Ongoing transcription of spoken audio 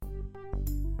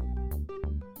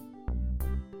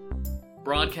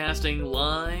Broadcasting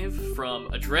live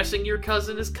from addressing your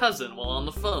cousin as cousin while on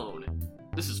the phone.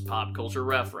 This is Pop Culture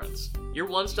Reference, your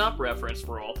one-stop reference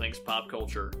for all things pop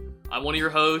culture. I'm one of your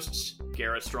hosts,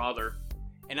 Garrett Strother.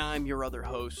 And I'm your other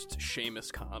host,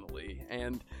 Seamus Connolly.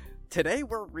 And today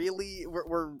we're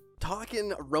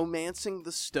talking Romancing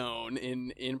the Stone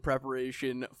in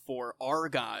preparation for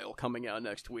Argylle coming out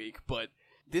next week. But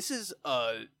this is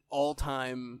a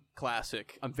all-time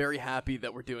classic. I'm very happy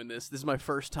that we're doing this. This is my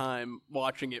first time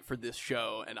watching it for this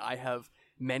show, and I have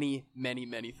many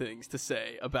things to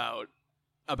say about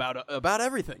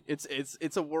everything.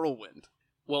 It's a whirlwind.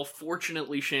 Well,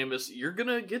 fortunately, Seamus, you're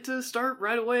gonna get to start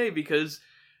right away, because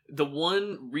the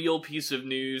one real piece of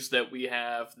news that we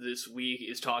have this week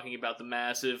is talking about the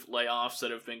massive layoffs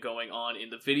that have been going on in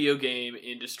the video game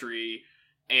industry.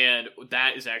 And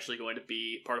that is actually going to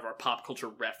be part of our pop culture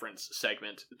reference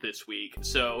segment this week.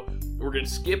 So we're going to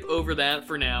skip over that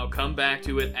for now, come back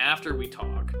to it after we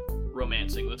talk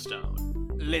Romancing the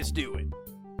Stone. Let's do it.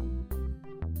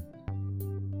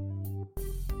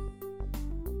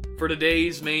 For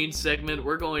today's main segment,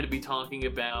 we're going to be talking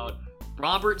about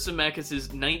Robert Zemeckis'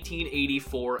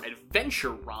 1984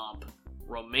 adventure romp,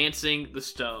 Romancing the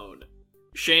Stone.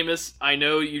 Seamus, I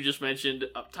know you just mentioned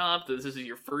up top that this is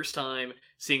your first time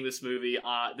seeing this movie.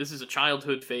 This is a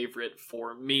childhood favorite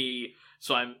for me,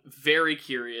 so I'm very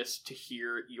curious to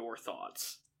hear your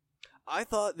thoughts. I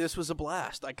thought this was a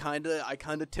blast. I kind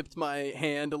of tipped my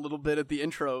hand a little bit at the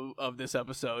intro of this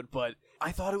episode, but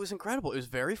I thought it was incredible. It was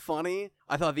very funny.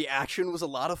 I thought the action was a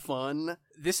lot of fun.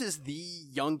 This is the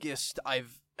youngest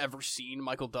I've ever seen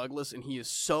Michael Douglas, and he is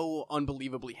so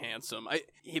unbelievably handsome.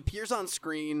 He appears on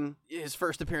screen, his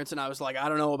first appearance, and I was like, I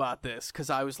don't know about this, because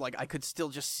I was like, I could still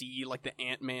just see like the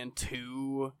Ant-Man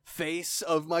 2 face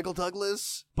of Michael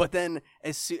Douglas, but then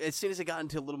as soon as it got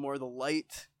into a little more of the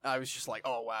light, I was just like,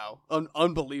 oh wow,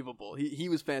 unbelievable. He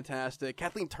was fantastic.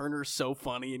 Kathleen Turner's so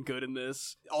funny and good in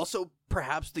this. Also,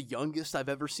 perhaps the youngest I've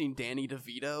ever seen Danny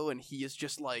DeVito, and he is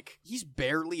just like, he's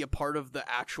barely a part of the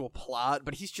actual plot,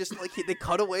 but he's just like, they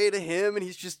cut away to him, and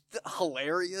he's just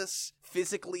hilarious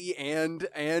physically and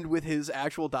with his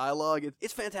actual dialogue.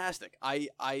 It's fantastic.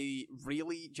 I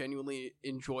really genuinely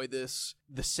enjoy this.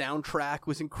 The soundtrack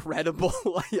was incredible.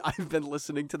 I've been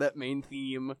listening to that main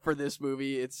theme for this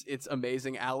movie. It's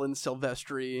amazing. Alan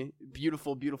Silvestri,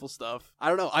 beautiful stuff. I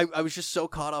don't know. I was just so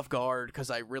caught off guard because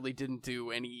I really didn't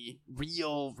do any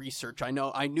real research.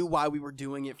 I knew why we were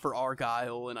doing it for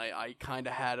Argylle, and I kind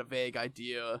of had a vague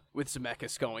idea with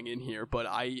Zemeckis going in here, but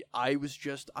I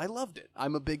loved it.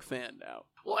 I'm a big fan now.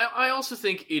 Well, I also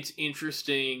think it's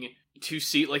interesting to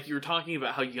see, like, you were talking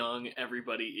about how young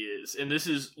everybody is, and this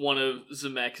is one of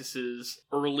Zemeckis'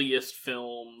 earliest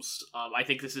films. I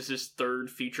think this is his third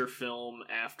feature film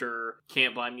after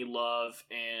Can't Buy Me Love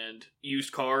and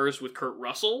Used Cars with Kurt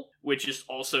Russell, which is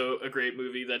also a great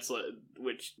movie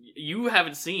which you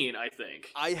haven't seen, I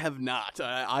think. I have not.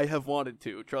 I have wanted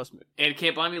to, trust me. And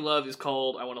Can't Buy Me Love is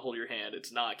called I Want to Hold Your Hand.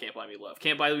 It's not Can't Buy Me Love.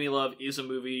 Can't Buy Me Love is a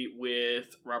movie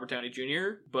with Robert Downey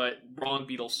Jr., but wrong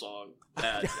Beatles song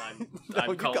that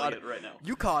I'm calling it right now.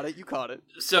 You caught it.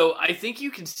 So I think you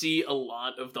can see a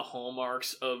lot of the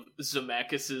hallmarks of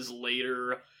Zemeckis'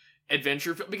 later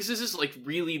adventure film, because this is like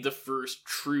really the first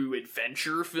true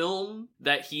adventure film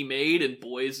that he made, and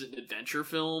boy is it an adventure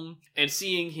film. And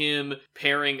seeing him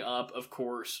pairing up, of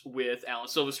course, with Alan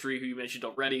Silvestri, who you mentioned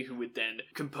already, who would then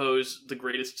compose the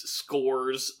greatest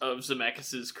scores of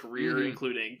Zemeckis' career,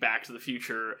 including Back to the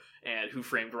Future and Who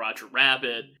Framed Roger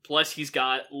Rabbit. Plus he's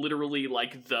got literally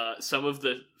like some of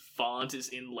the font is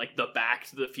in like the Back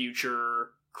to the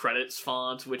Future credits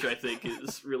font, which I think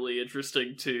is really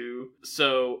interesting too.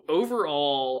 So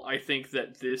overall, I think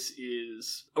that this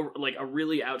is a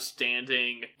really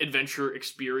outstanding adventure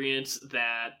experience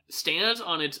that stands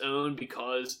on its own,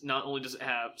 because not only does it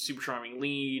have super charming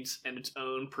leads and its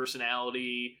own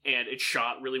personality, and it's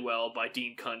shot really well by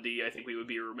Dean Cundey. I think we would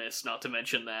be remiss not to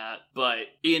mention that. But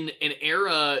in an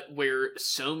era where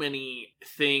so many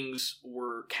things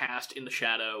were cast in the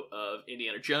shadow of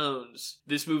Indiana Jones,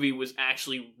 this movie was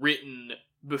actually written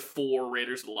before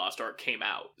Raiders of the Lost Ark came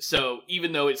out. So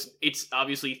even though it's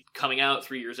obviously coming out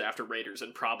 3 years after Raiders,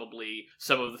 and probably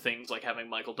some of the things like having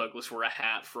Michael Douglas wear a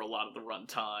hat for a lot of the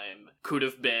runtime could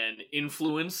have been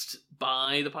influenced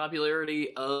by the popularity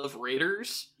of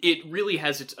Raiders, it really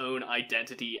has its own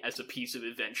identity as a piece of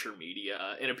adventure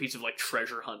media and a piece of like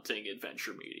treasure hunting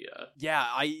adventure media. Yeah,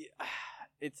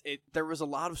 there was a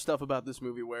lot of stuff about this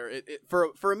movie where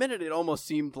for a minute it almost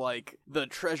seemed like the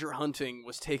treasure hunting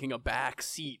was taking a back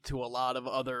seat to a lot of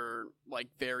other like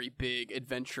very big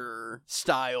adventure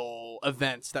style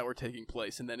events that were taking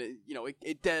place, and then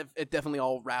it definitely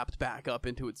all wrapped back up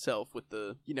into itself with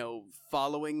the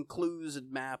following clues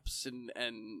and maps and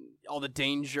all the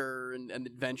danger and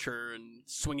adventure and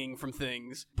swinging from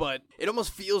things. But it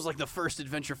almost feels like the first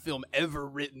adventure film ever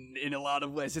written in a lot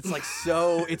of ways. It's like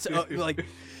like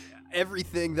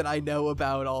everything that I know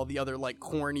about all the other like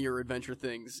cornier adventure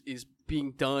things is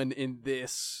being done in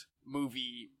this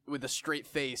movie with a straight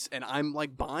face, and I'm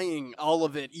like buying all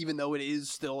of it, even though it is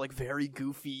still like very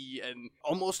goofy and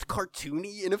almost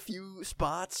cartoony in a few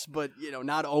spots, but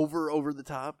not over the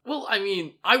top. Well, I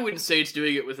mean, I wouldn't say it's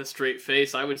doing it with a straight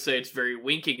face. I would say it's very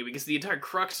winking, because the entire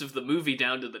crux of the movie,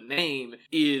 down to the name,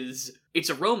 is it's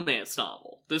a romance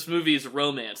novel. This movie is a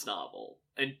romance novel.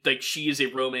 And, like, she is a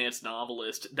romance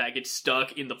novelist that gets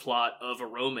stuck in the plot of a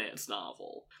romance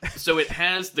novel. So it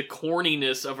has the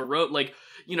corniness of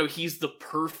he's the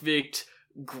perfect,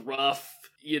 gruff,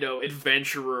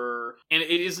 adventurer. And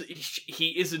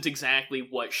he isn't exactly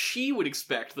what she would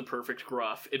expect the perfect,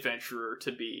 gruff adventurer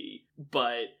to be.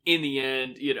 But in the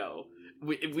end,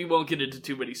 we won't get into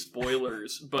too many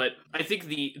spoilers, but I think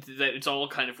that it's all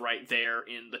kind of right there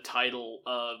in the title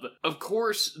of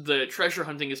course, the treasure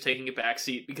hunting is taking a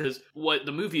backseat, because what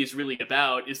the movie is really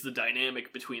about is the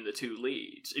dynamic between the two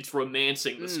leads. It's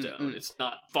romancing the stone. It's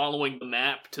not following the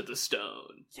map to the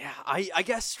stone. Yeah, I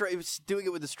guess doing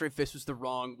it with a straight face was the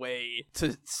wrong way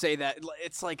to say that.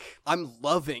 It's like, I'm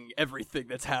loving everything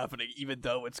that's happening, even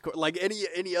though it's like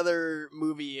any other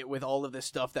movie with all of this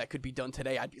stuff that could be done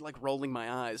today, I'd be like rolling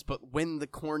my eyes. But when the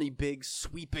corny, big,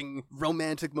 sweeping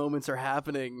romantic moments are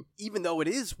happening, even though it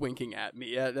is winking at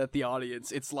me, at the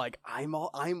audience, it's like I'm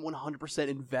 100%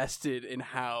 invested in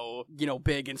how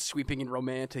big and sweeping and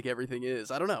romantic everything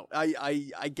is. I don't know.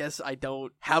 I guess I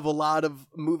don't have a lot of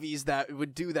movies that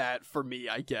would do that for me.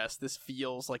 I guess this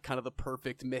feels like kind of the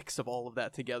perfect mix of all of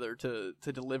that together to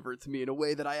deliver it to me in a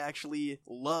way that I actually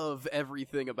love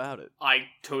everything about it. I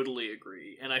totally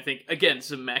agree, and I think again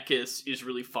Zemeckis is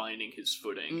really finding his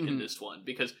footing in this one,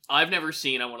 because I've never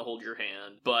seen I Want to Hold Your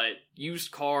Hand, but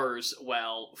Used Cars,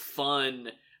 while fun,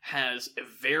 has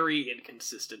a very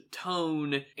inconsistent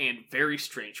tone and very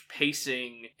strange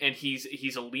pacing, and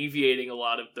he's alleviating a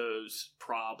lot of those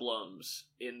problems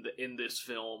in this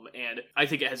film, and I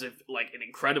think it has an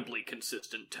incredibly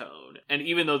consistent tone. And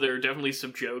even though there are definitely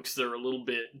some jokes that are a little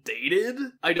bit dated,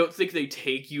 I don't think they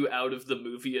take you out of the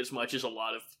movie as much as a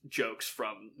lot of jokes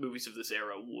from movies of this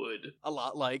era would. A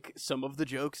lot like some of the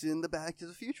jokes in the Back to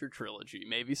the Future trilogy.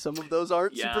 Maybe some of those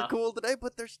aren't super cool today,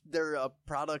 but they're a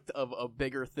product of a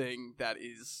bigger thing that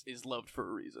is loved for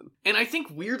a reason. And I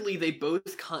think weirdly they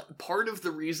both part of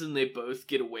the reason they both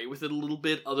get away with it a little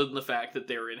bit, other than the fact that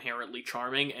they're inherently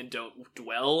charming and don't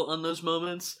dwell on those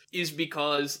moments, is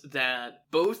because that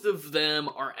both of them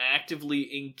are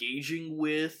actively engaging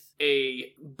with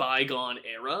a bygone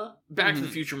era. Back to the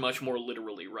Future much more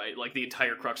literally, right? Like, the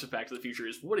entire crux of Back to the Future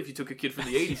is, what if you took a kid from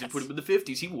the 80s and put him in the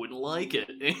 50s? He wouldn't like it.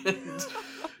 And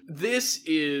this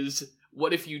is,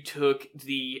 what if you took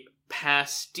the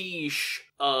pastiche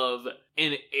of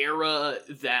an era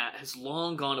that has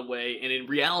long gone away and in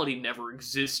reality never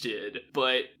existed,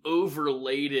 but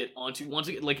overlaid it onto, once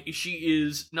again, like, she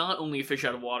is not only a fish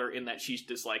out of water in that she's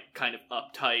this like kind of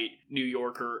uptight New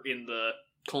Yorker in the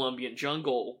Colombian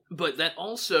jungle, but that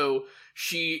also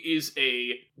she is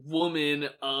a woman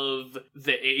of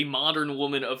a modern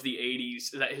woman of the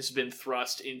 80s that has been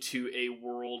thrust into a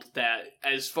world that,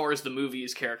 as far as the movie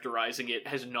is characterizing it,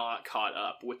 has not caught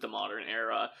up with the modern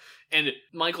era. And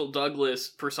Michael Douglas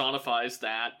personifies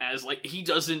that as, like, he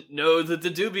doesn't know that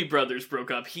the Doobie Brothers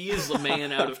broke up. He is a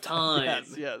man out of time.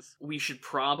 Yes. We should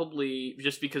probably,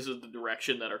 just because of the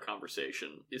direction that our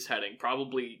conversation is heading,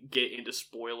 probably get into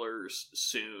spoilers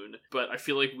soon. But I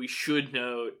feel like we should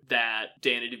note that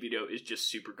Danny DeVito is just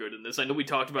super good in this. I know we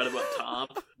talked about it up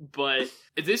top, but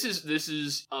this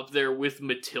is up there with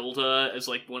Matilda as,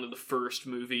 like, one of the first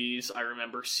movies I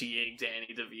remember seeing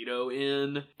Danny DeVito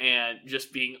in, and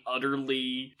just being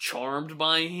utterly charmed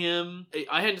by him.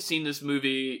 I hadn't seen this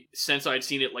movie since I'd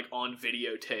seen it, like, on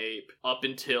videotape up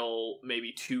until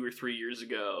maybe 2 or 3 years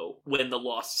ago when The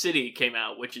Lost City came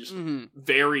out, which is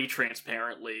very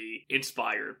transparently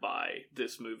inspired by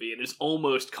this movie and is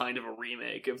almost kind of a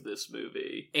remake of this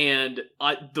movie. And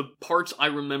the parts I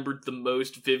remembered the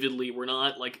most vividly were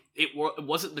not, like, it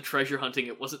wasn't the treasure hunting,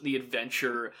 it wasn't the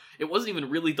adventure, it wasn't even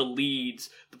really the leads.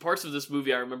 The parts of this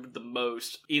movie I remembered the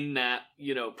most, in that,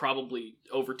 probably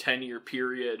over 10-year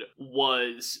period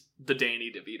was the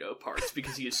Danny DeVito parts,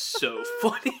 because he is so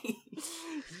funny.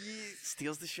 He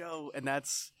steals the show, and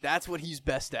that's what he's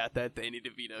best at, that Danny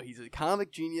DeVito. He's a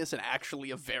comic genius and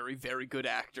actually a very, very good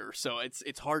actor, so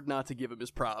it's hard not to give him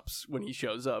his props when he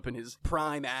shows up in his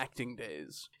prime acting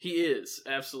days. He is,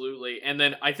 absolutely. And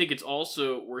then I think it's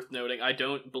also worth noting, I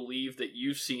don't believe that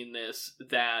you've seen this,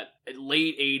 that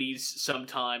late 80s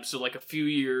sometime, so like a few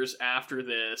years after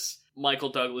this, Michael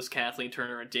Douglas, Kathleen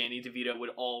Turner, and Danny DeVito would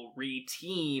all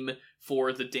re-team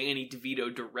for the Danny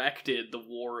DeVito directed The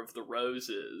War of the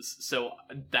Roses. So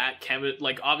that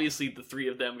obviously the three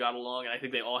of them got along, and I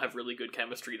think they all have really good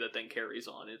chemistry that then carries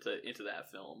on into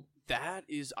that film. That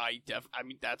is,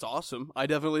 that's awesome. I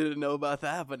definitely didn't know about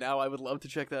that, but now I would love to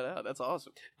check that out. That's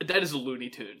awesome. That is a Looney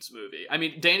Tunes movie. I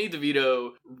mean, Danny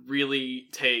DeVito really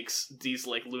takes these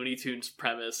like Looney Tunes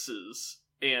premises,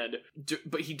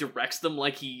 but he directs them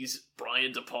like he's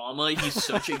Brian De Palma. He's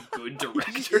such a good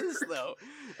director. He is, though.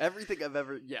 Everything I've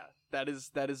ever... Yeah, that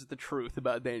is the truth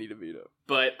about Danny DeVito.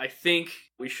 But I think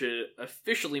we should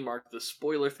officially mark the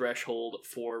spoiler threshold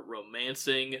for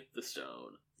Romancing the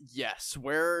Stone. Yes,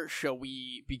 where shall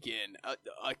we begin?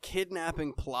 A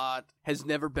kidnapping plot has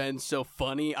never been so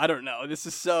funny. I don't know. This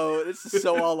is so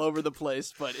all over the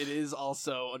place, but it is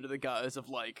also under the guise of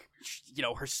like,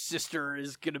 her sister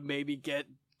is gonna maybe get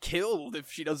killed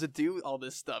if she doesn't do all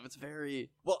this stuff. It's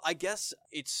very... Well, I guess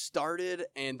it started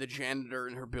and the janitor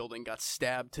in her building got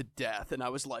stabbed to death, and I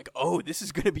was like, oh, this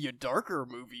is gonna be a darker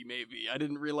movie, maybe. I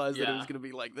didn't realize that it was gonna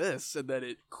be like this, and then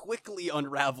it quickly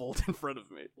unraveled in front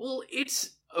of me. Well,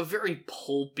 it's a very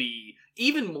pulpy,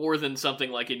 even more than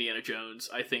something like Indiana Jones,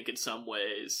 I think, in some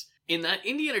ways. In that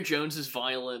Indiana Jones's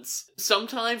violence,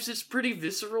 sometimes it's pretty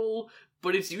visceral,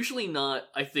 but it's usually not,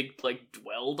 I think, like,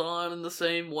 dwelled on in the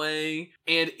same way.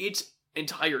 And its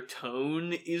entire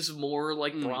tone is more,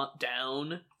 like, brought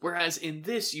down. Whereas in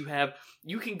this, you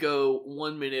can go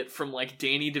 1 minute from, like,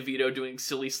 Danny DeVito doing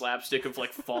silly slapstick of,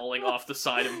 like, falling off the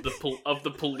side of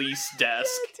the police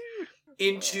desk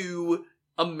into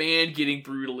a man getting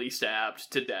brutally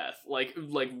stabbed to death. Like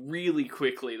really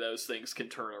quickly those things can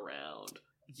turn around.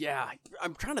 Yeah,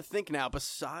 I'm trying to think now,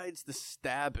 besides the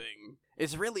stabbing,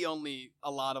 it's really only a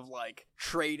lot of, like,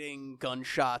 trading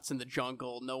gunshots in the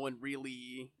jungle. No one's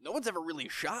ever really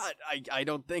shot, I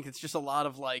don't think. It's just a lot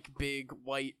of, like, big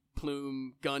white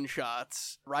plume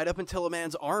gunshots, right up until a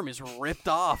man's arm is ripped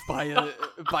off by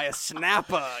a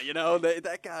snapper,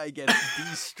 that guy gets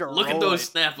destroyed. Look at those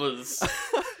snappers.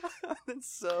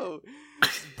 It's so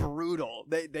brutal.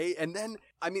 They and then,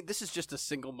 I mean, this is just a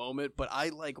single moment, but I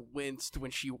like winced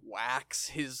when she whacks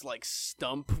his like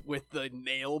stump with the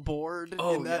nail board.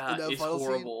 In that it's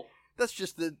horrible. Scene. That's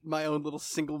just my own little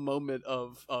single moment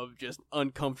of just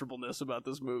uncomfortableness about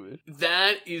this movie.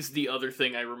 That is the other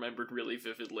thing I remembered really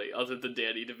vividly, other than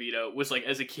Danny DeVito, was like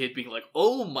as a kid being like,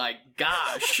 "Oh my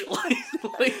gosh!"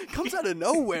 like comes out of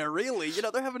nowhere, really.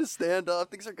 They're having a standoff,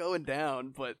 things are going down,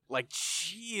 but like,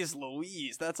 jeez,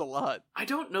 Louise, that's a lot. I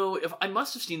don't know if I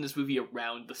must have seen this movie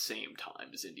around the same time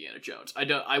as Indiana Jones.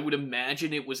 I would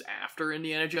imagine it was after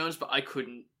Indiana Jones, but I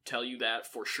couldn't tell you that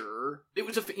for sure. It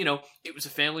was a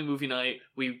family movie night.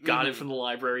 We got it from the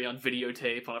library on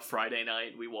videotape on a Friday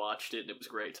night. We watched it and it was a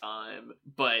great time.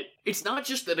 But it's not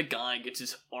just that a guy gets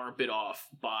his arm bit off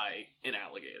by an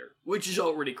alligator, which is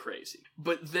already crazy.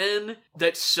 But then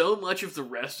that so much of the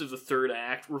rest of the third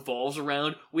act revolves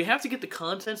around, we have to get the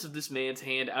contents of this man's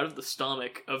hand out of the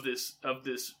stomach of this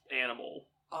animal.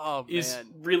 Oh, man. Is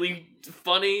really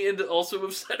funny and also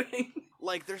upsetting.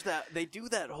 Like, they do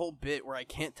that whole bit where I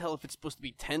can't tell if it's supposed to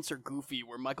be tense or goofy,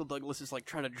 where Michael Douglas is, like,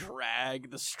 trying to drag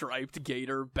the striped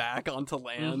gator back onto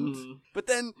land. Mm-hmm. But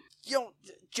then,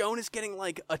 Joan is getting,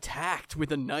 like, attacked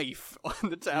with a knife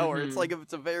on the tower. Mm-hmm. It's like,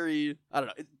 it's a very, I don't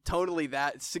know, totally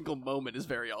that single moment is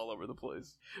very all over the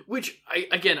place. Which,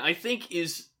 I think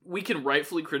is... We can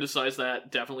rightfully criticize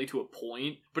that, definitely to a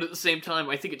point, but at the same time,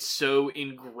 I think it's so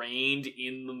ingrained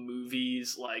in the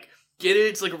movies, like, get it?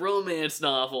 It's like a romance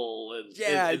novel, and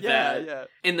yeah.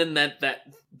 And then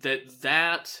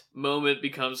that moment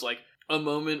becomes like a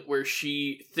moment where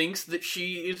she thinks that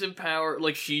she is empowered,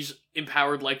 like she's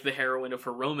empowered like the heroine of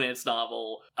her romance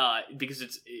novel, because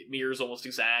it mirrors almost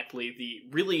exactly the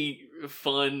really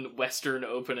fun Western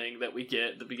opening that we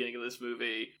get at the beginning of this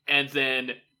movie, and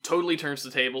then totally turns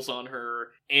the tables on her,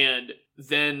 and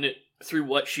then through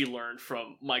what she learned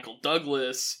from Michael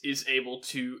Douglas is able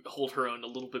to hold her own a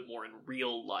little bit more in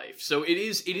real life. So it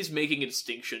is making a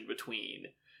distinction between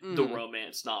the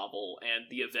romance novel and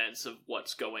the events of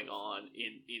what's going on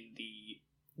in the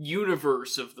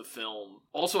universe of the film.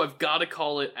 Also, I've got to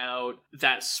call it out,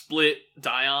 that split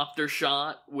diopter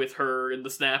shot with her in the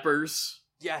snappers.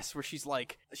 Yes, where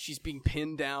she's being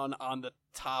pinned down on the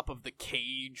top of the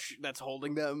cage that's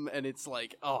holding them, and it's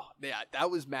like, oh, yeah, that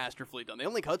was masterfully done. They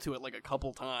only cut to it like a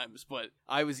couple times, but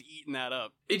I was eating that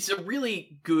up. It's a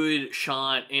really good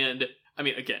shot, and, I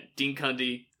mean, again, Dean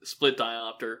Cundey, split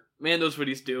diopter. Man knows what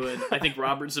he's doing. I think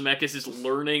Robert Zemeckis is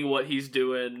learning what he's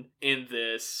doing in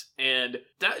this, and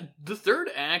that the third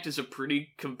act is a pretty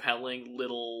compelling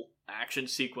little action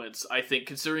sequence, I think,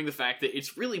 considering the fact that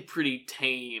it's really pretty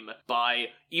tame by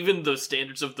even the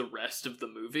standards of the rest of the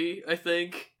movie, I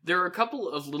think. There are a couple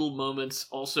of little moments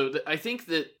also that I think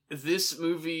that this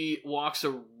movie walks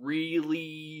a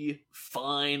really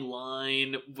fine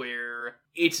line where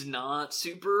it's not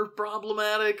super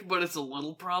problematic, but it's a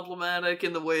little problematic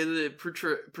in the way that it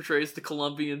portrays the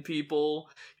Colombian people.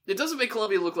 It doesn't make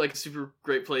Colombia look like a super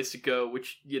great place to go,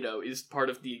 which, you know, is part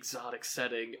of the exotic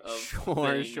setting of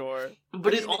Sure.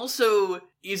 But it also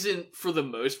isn't, for the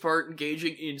most part,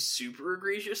 engaging in super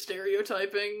egregious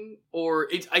stereotyping.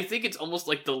 I think it's almost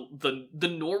like the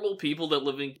normal people that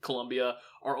live in Colombia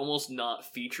are almost not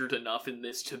featured enough in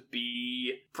this to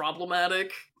be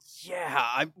problematic. Yeah,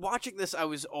 I'm watching this, I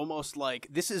was almost like,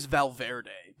 this is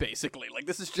Valverde, basically. Like,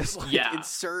 this is just like,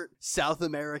 insert South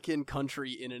American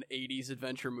country in an 80s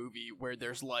adventure movie where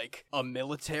there's like a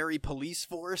military police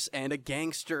force and a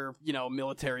gangster, you know,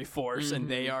 military force, and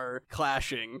they are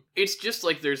clashing. It's just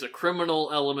like there's a criminal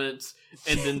element,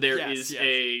 and then there is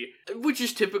which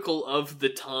is typical of the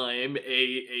time,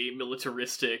 a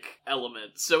militaristic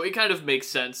element. So it kind of makes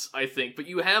sense, I think. But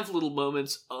you have little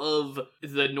moments of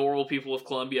the normal people of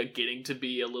Colombia getting to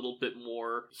be a little bit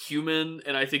more human,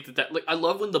 and I think that like, I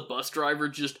love when the bus driver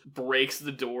just breaks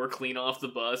the door clean off the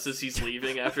bus as he's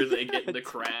leaving after they get in the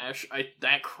crash.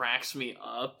 That cracks me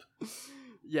up.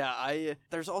 Yeah,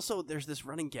 there's this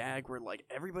running gag where like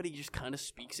everybody just kind of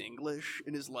speaks English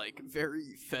and is like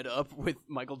very fed up with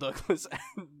Michael Douglas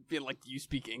and being like, "Do you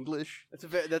speak English?"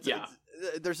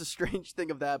 There's a strange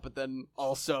thing of that, but then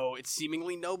also it's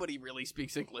seemingly nobody really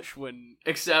speaks English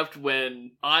except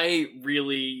when I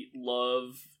really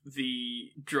love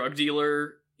the drug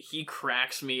dealer. He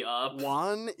cracks me up.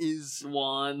 Juan is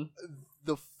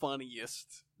the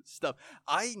funniest stuff.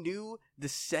 I knew the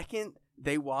second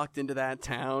they walked into that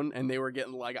town and they were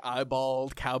getting like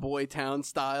eyeballed cowboy town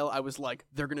style, I was like,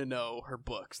 they're gonna know her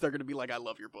books. They're gonna be like, I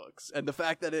love your books. And the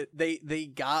fact that they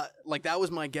got, like, that was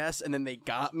my guess, and then they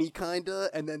got me kinda,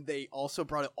 and then they also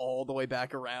brought it all the way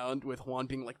back around with Juan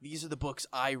being like, these are the books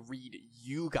I read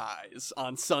you guys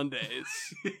on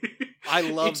Sundays. I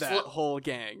love that whole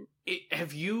gang.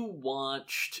 Have you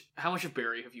watched, how much of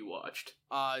Barry have you watched?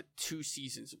 2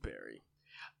 seasons of Barry.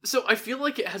 So I feel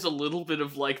like it has a little bit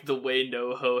of like the way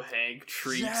NoHo Hank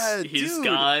treats his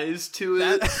guys to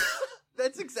it.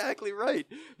 That's exactly right.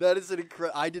 That is an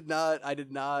incredible. I did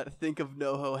not think of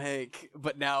NoHo Hank,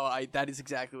 but now that is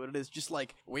exactly what it is. Just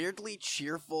like weirdly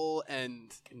cheerful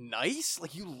and nice.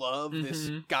 Like you love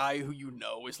this guy who you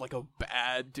know is like a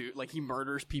bad dude. Like he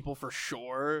murders people for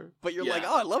sure, but you're like,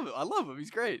 oh, I love him. I love him.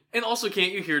 He's great. And also,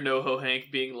 can't you hear NoHo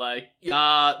Hank being like, the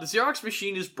Xerox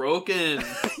machine is broken.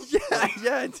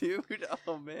 yeah, dude.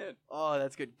 Oh man. Oh,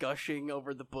 that's good. Gushing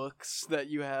over the books that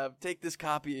you have. Take this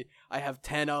copy. I have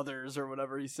 10 others, or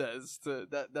whatever he says.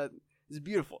 That is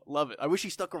beautiful. Love it. I wish he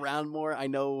stuck around more. I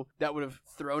know that would have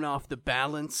thrown off the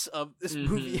balance of this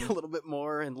movie a little bit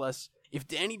more, unless if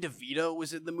Danny DeVito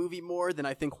was in the movie more, then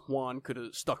I think Juan could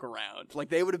have stuck around. Like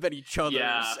they would have been each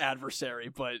other's adversary,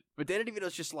 but Danny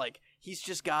DeVito's just like he's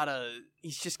just got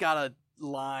a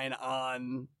line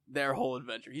on their whole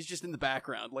adventure. He's just in the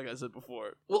background, like I said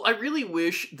before. Well, I really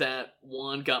wish that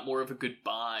Juan got more of a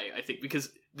goodbye, I think, because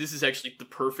this is actually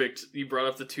you brought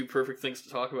up the 2 perfect things to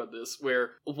talk about this,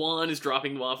 where Juan is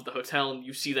dropping them off at the hotel, and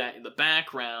you see that in the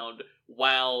background,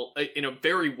 while in a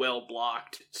very well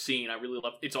blocked scene. I really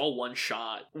love it's all one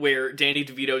shot where Danny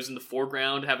DeVito's in the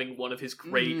foreground having one of his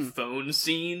great phone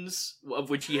scenes, of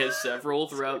which he has several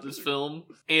throughout this film.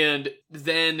 And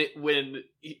then when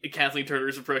Kathleen Turner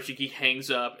is approaching, he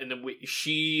hangs up, and then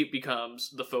she becomes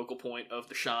the focal point of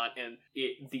the shot, and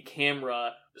the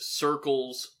camera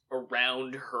circles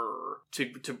around her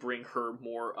to bring her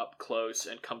more up close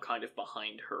and come kind of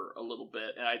behind her a little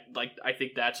bit. And I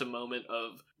think that's a moment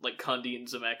of like Cundey and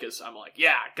Zemeckis. I'm like,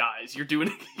 yeah, guys, you're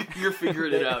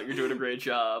figuring it out. You're doing a great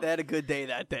job. They had a good day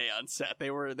that day on set. They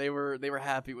were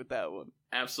happy with that one.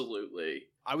 Absolutely.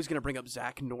 I was gonna bring up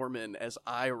Zach Norman as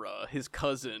Ira, his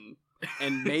cousin,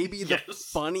 and maybe the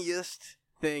funniest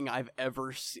thing I've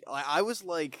ever seen. I was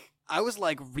like, I was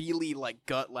like really like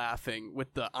gut laughing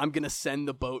with the "I'm gonna send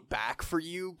the boat back for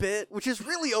you" bit, which is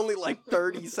really only like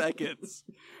 30 seconds.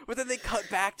 But then they cut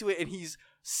back to it, and he's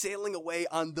sailing away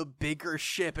on the bigger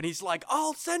ship, and he's like,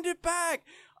 "I'll send it back."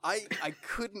 I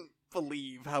couldn't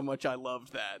believe how much I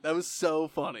loved that. That was so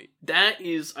funny. That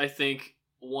is, I think,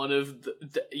 one of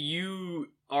you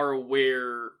are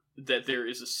aware that there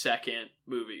is a second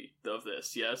movie of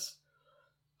this, yes?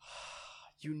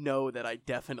 You know that I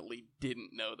definitely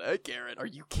didn't know that, Garrett. Are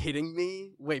you kidding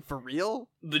me? Wait, for real?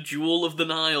 The Jewel of the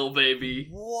Nile, baby.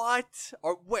 What?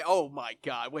 Wait, oh my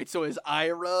god. Wait, so is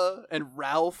Ira and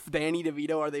Ralph, Danny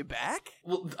DeVito, are they back?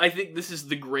 Well, I think this is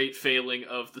the great failing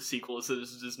of the sequel, is that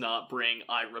this does not bring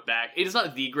Ira back. It is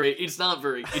not the great, it's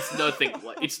nothing,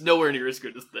 it's nowhere near as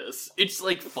good as this. It's,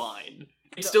 like, fine.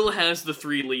 It still has the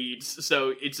 3 leads,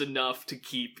 so it's enough to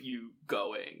keep you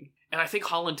going. And I think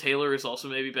Holland Taylor is also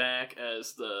maybe back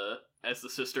as the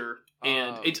sister.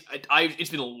 And it's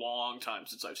been a long time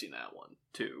since I've seen that one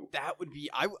too. That would be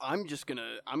I'm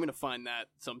gonna find that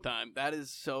sometime. That is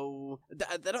so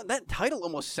that title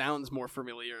almost sounds more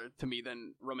familiar to me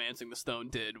than Romancing the Stone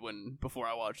did before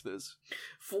I watched this.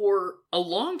 For a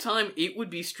long time it would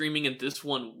be streaming and this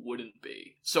one wouldn't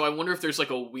be. So I wonder if there's like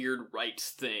a weird rights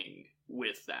thing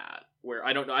with that, where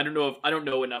I don't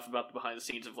know enough about the behind the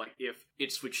scenes of like if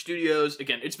it switched studios.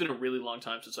 Again, it's been a really long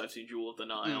time since I've seen Jewel of the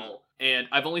Nile, and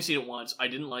I've only seen it once. I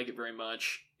didn't like it very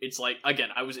much. It's like, again,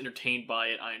 I was entertained by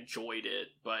it, I enjoyed it,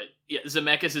 but yeah,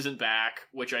 Zemeckis isn't back,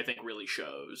 which I think really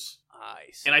shows.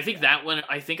 I see. And I think that one,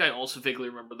 I also vaguely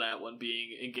remember that one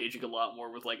being engaging a lot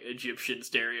more with like Egyptian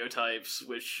stereotypes,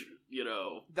 which, you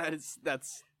know, that's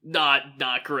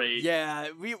not great. Yeah,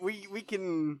 we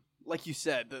can. Like you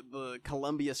said, the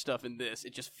Columbia stuff in this,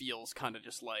 it just feels kind of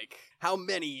just like how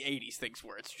many 80s things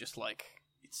were. It's just like,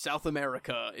 it's South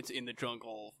America, it's in the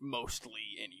jungle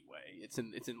mostly anyway. It's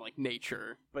in like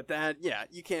nature. But that, yeah,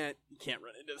 you can't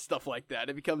run into stuff like that.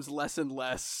 It becomes less and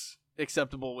less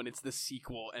acceptable when it's the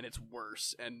sequel and it's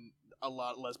worse and a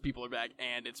lot less people are back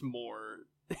and it's more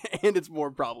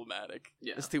problematic.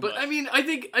 Yeah, it's too but much. I mean, I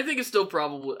think it's still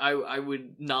probably. I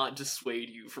would not dissuade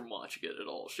you from watching it at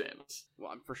all, Seamus.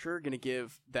 Well, I'm for sure gonna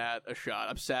give that a shot.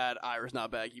 I'm sad Ira's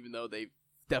not back, even though they've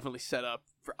definitely set up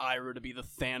for Ira to be the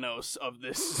Thanos of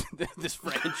this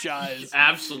franchise.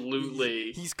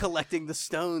 Absolutely. He's collecting the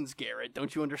stones, Garrett.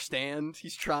 Don't you understand?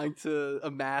 He's trying to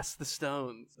amass the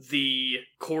stones. The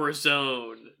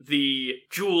Corazon, the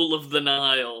Jewel of the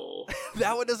Nile.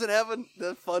 That one doesn't have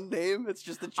the fun name. It's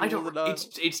just the Jewel of the Nile.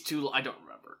 It's too. I don't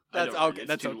remember. That's okay.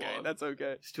 That's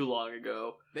okay. It's too long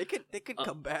ago. They could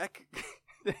come back.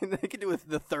 They could do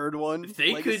the third one.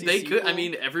 They could. I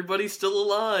mean, everybody's still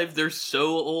alive. They're so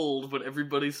old, but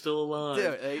everybody's still alive.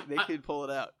 Yeah, they could pull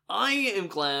it out. I am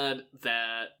glad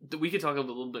that we could talk a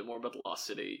little bit more about The Lost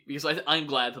City, because I'm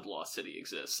glad that The Lost City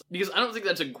exists. Because I don't think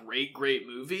that's a great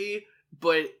movie,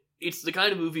 but it's the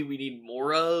kind of movie we need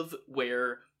more of,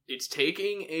 where it's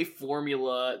taking a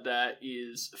formula that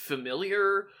is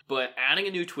familiar, but adding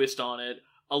a new twist on it.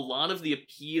 A lot of the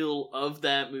appeal of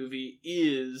that movie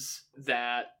is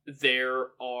that there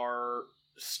are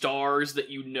stars that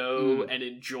you know and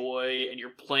enjoy, and you're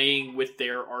playing with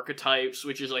their archetypes,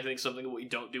 which is, I think, something that we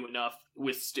don't do enough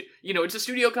with. It's a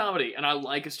studio comedy, and I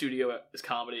like a studio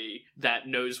comedy that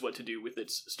knows what to do with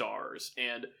its stars,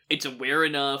 and it's aware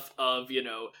enough of,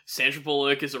 Sandra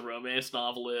Bullock is a romance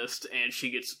novelist, and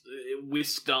she gets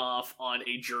whisked off on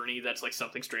a journey that's like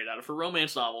something straight out of her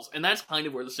romance novels, and that's kind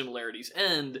of where the similarities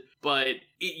end, but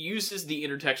it uses the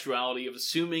intertextuality of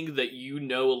assuming that you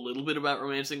know a little bit about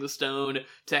Romancing the Stone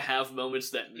to have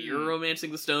moments that mirror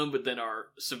Romancing the Stone, but then are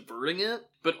subverting it,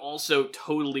 but also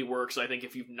totally works, I think,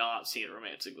 if you've not seen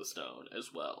Romancing the Stone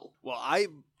as well. Well, I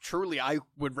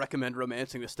would recommend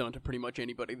Romancing the Stone to pretty much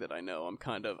anybody that I know. I'm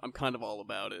kind of all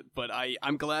about it, but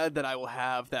I'm glad that I will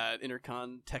have that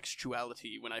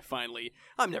intercontextuality when I finally.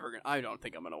 I don't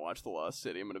think I'm gonna watch The Lost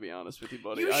City. I'm gonna be honest with you,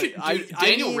 buddy. You should.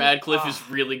 Daniel Radcliffe is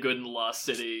really good in The Lost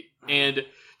City, and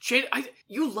Shane,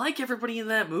 you like everybody in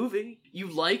that movie. You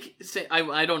like.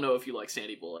 I don't know if you like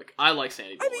Sandy Bullock. I like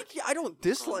Sandy Bullock. I mean, I don't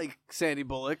dislike Sandy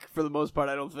Bullock for the most part.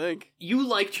 I don't think. You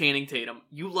like Channing Tatum.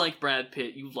 You like Brad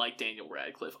Pitt. You like Daniel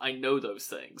Radcliffe. I know those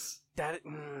things.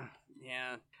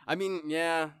 Yeah. I mean,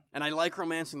 yeah. And I like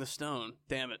Romancing the Stone.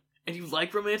 Damn it. And you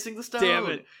like Romancing the Stone. Damn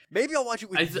it. Maybe I'll watch it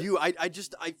with you. I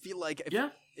feel like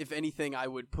if anything, I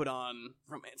would put on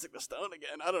Romancing the Stone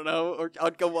again. I don't know. Or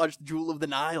I'd go watch Jewel of the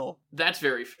Nile. That's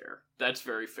very fair.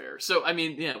 So, I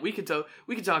mean, yeah, we could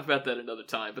talk about that another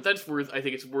time, but I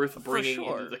think it's worth bringing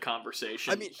into the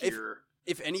conversation. I mean,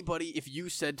 if you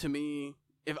said to me,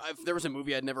 if there was a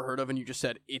movie I'd never heard of and you just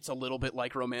said it's a little bit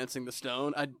like Romancing the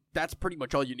Stone, that's pretty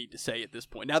much all you need to say at this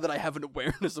point. Now that I have an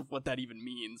awareness of what that even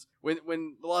means.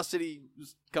 When The Lost City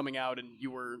was coming out and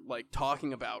you were like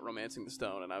talking about Romancing the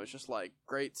Stone, and I was just like,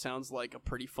 great, sounds like a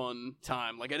pretty fun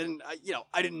time. Like I didn't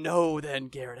know then,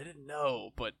 Garrett. I didn't know,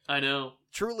 but I know.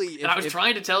 Truly, I was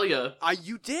trying to tell you.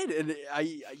 You did, and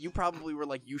you probably were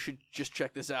like, you should just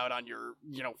check this out on your,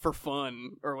 for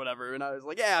fun or whatever. And I was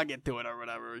like, yeah, I'll get to it or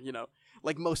whatever,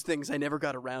 Like most things, I never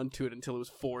got around to it until it was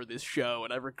for this show,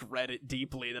 and I regret it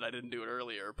deeply that I didn't do it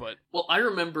earlier. But well, I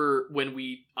remember when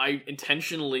we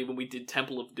did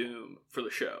Temple of Doom for the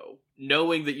show,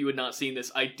 knowing that you had not seen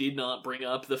this, I did not bring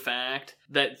up the fact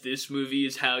that this movie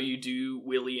is how you do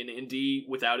Willie and Indy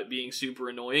without it being super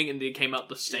annoying, and they came out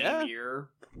the same year.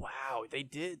 Wow, they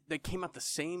did. They came out the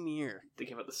same year. They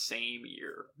came out the same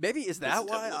year. Maybe is that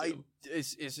why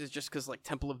is it just because like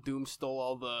Temple of Doom stole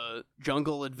all the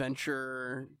jungle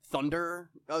adventure thunder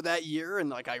of that year, and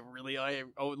like I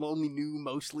only knew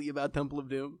mostly about Temple of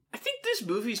Doom. I think this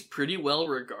movie's pretty well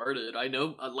regarded. I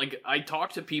know, I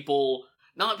talk to people.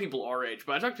 Not people our age,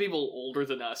 but I talked to people older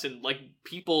than us, and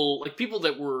people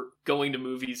that were going to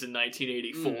movies in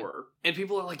 1984, and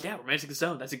people are like, "Yeah, Romancing the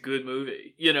Stone, that's a good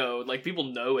movie."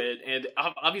 People know it, and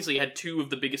obviously had two of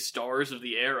the biggest stars of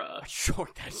the era. Sure,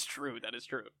 that's true. That is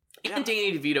true. And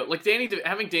Danny DeVito,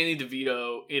 having Danny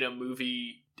DeVito in a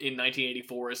movie in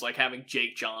 1984 is like having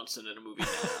Jake Johnson in a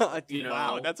movie now.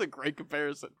 Wow, that's a great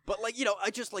comparison. But I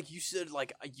just like you said,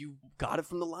 you got it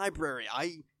from the library.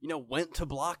 I went to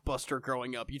Blockbuster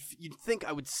growing up. You'd think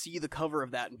I would see the cover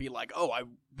of that and be like, oh,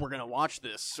 we're gonna watch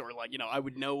this, or I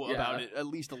would know about it at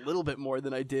least a little bit more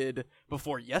than I did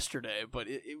before yesterday. But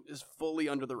it was fully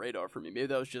under the radar for me. Maybe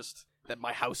that was just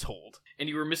my household. And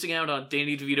you were missing out on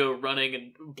Danny DeVito running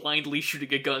and blindly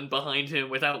shooting a gun behind him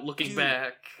without looking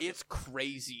back. It's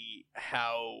crazy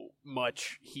how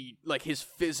much his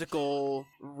physical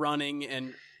running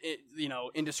and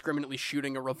indiscriminately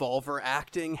shooting a revolver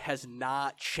acting has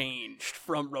not changed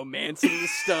from Romancing the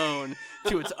Stone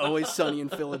to It's Always Sunny in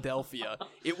Philadelphia.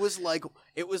 It was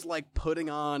like putting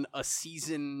on a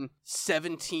season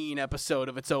 17 episode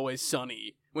of It's Always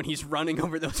Sunny when he's running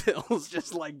over those hills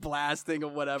just blasting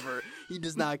or whatever. He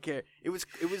does not care. It was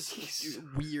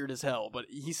weird as hell, but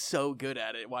he's so good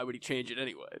at it. Why would he change it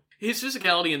anyway? His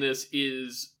physicality in this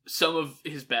is some of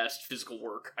his best physical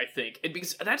work, I think. And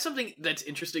because that's something that's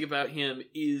interesting about him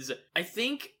is I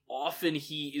think often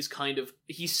he's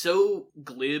so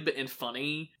glib and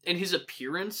funny, and his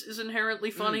appearance is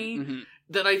inherently funny,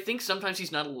 that I think sometimes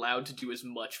he's not allowed to do as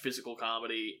much physical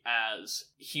comedy as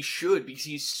he should because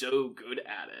he's so good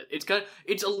at it.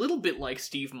 It's a little bit like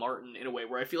Steve Martin in a way,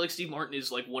 where I feel like Steve Martin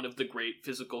is one of the great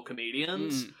physical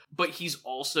comedians, but he's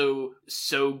also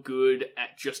so good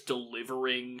at just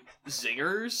delivering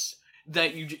zingers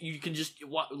that you can just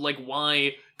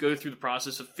why go through the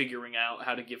process of figuring out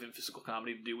how to give him physical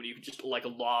comedy to do when you can just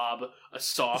lob a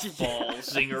softball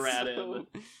zinger at him.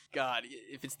 God,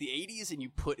 if it's the 80s and you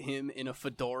put him in a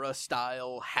fedora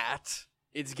style hat,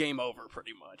 it's game over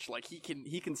pretty much.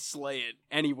 He can slay it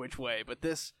any which way. But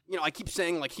this, I keep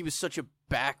saying he was such a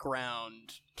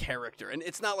background character, and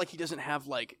it's not like he doesn't have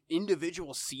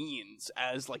individual scenes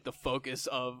as the focus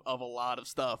of a lot of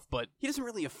stuff, but he doesn't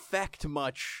really affect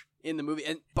much in the movie.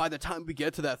 And by the time we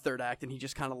get to that third act and he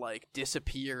just kind of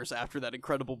disappears after that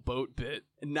incredible boat bit,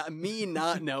 and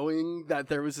not knowing that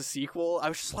there was a sequel, I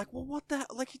was just like, well, what the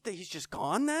he's just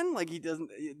gone then?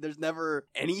 There's never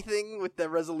anything with the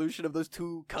resolution of those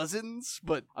two cousins.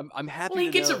 But I'm happy. Well, he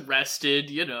gets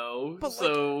arrested, but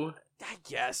so I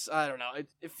guess I don't know.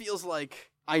 It feels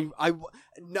like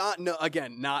not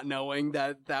knowing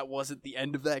that wasn't the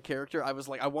end of that character. I was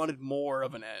I wanted more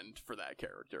of an end for that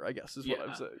character, I guess is what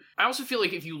I'm saying. I also feel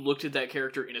like if you looked at that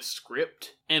character in a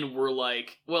script and were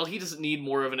well, he doesn't need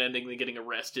more of an ending than getting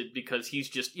arrested because he's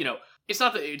just, it's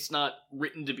not that it's not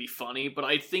written to be funny, but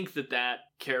I think that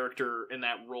character and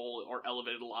that role are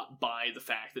elevated a lot by the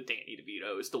fact that Danny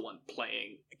DeVito is the one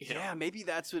playing him. Yeah, maybe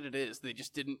that's what it is. They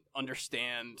just didn't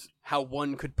understand how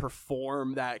one could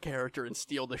perform that character and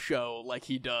steal the show like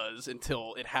he does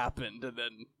until it happened, and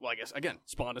then, well, I guess again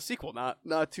spawned a sequel.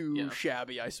 Not too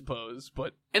shabby, I suppose,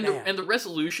 but the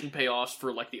resolution payoffs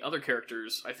for the other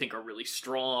characters I think are really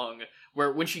strong.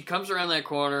 Where when she comes around that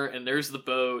corner and there's the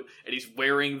boat and he's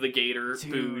wearing the gator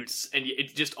boots, and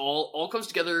it just all comes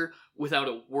together without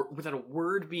a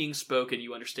word being spoken.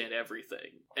 You understand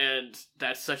everything, and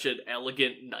that's such an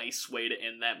elegant, nice way to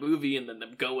end that movie. And then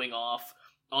them going off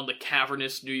on the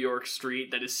cavernous New York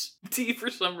street that is empty for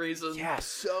some reason. Yeah,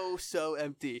 so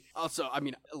empty. Also, I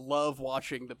mean, I love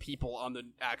watching the people on the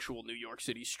actual New York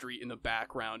City street in the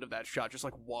background of that shot, just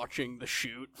like watching the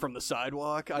shoot from the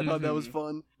sidewalk. I thought that was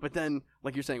fun. But then,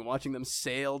 like you're saying, watching them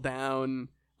sail down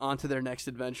onto their next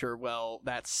adventure, well,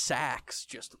 that sax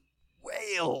just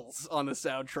wails on the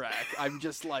soundtrack. I'm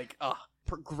just like,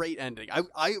 great ending.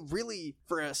 I really,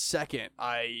 for a second,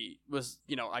 I was,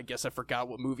 I guess I forgot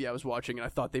what movie I was watching, and I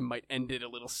thought they might end it a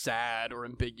little sad or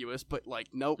ambiguous, but like,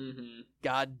 nope.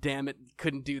 God damn it,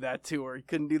 couldn't do that to her.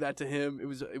 Couldn't do that to him. It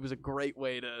was a great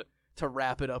way to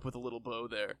wrap it up with a little bow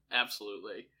there.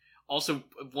 Absolutely. Also,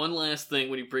 one last thing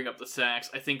when you bring up the sax,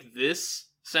 I think this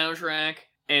soundtrack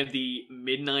and the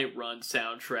Midnight Run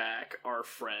soundtrack are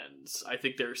friends. I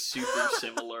think they're super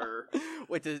similar.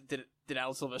 Wait, did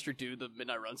Alan Silvestri do the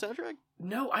Midnight Run soundtrack?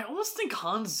 No, I almost think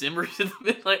Hans Zimmer did the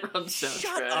Midnight Run soundtrack.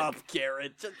 Shut up,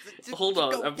 Garrett. Hold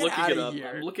on, I'm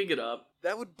looking it up.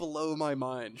 That would blow my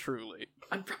mind, truly.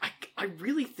 I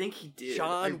really think he did.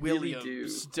 Sean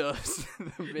Williams does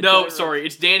the Midnight No, Run. sorry,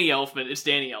 it's Danny Elfman.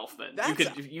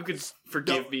 You could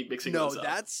forgive me mixing those up. No,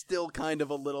 that's still kind of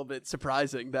a little bit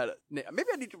surprising. That maybe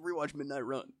I need to rewatch Midnight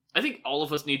Run. I think all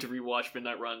of us need to rewatch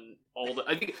Midnight Run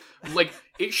I think,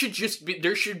 it should just be,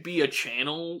 there should be a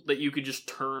channel that you could just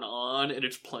turn on and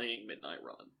it's playing Midnight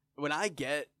Run. When I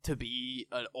get to be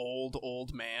an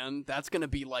old man, that's going to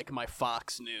be like my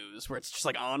Fox News, where it's just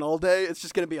like on all day. It's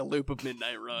just going to be a loop of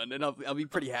Midnight Run, and I'll be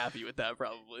pretty happy with that,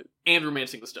 probably. And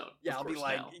Romancing the Stone. Yeah, I'll be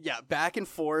like, back and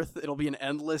forth. It'll be an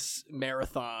endless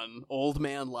marathon, old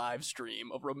man live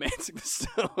stream of Romancing the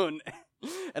Stone.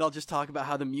 And I'll just talk about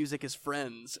how the music is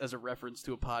friends as a reference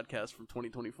to a podcast from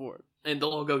 2024. And they'll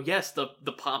all go, yes, the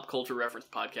pop culture reference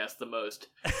podcast, the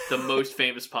most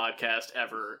famous podcast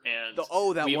ever. And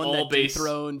that one that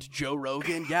dethroned Joe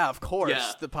Rogan? Yeah, of course.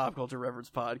 Yeah. The pop culture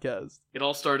reference podcast. It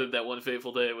all started that one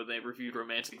fateful day when they reviewed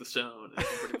Romancing the Stone. And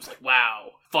everybody was like,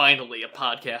 wow, finally a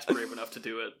podcast brave enough to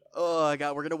do it. Oh, my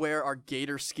God. We're going to wear our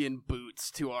gator skin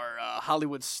boots to our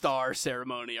Hollywood Star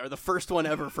ceremony. The first one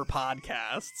ever for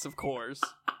podcasts, of course.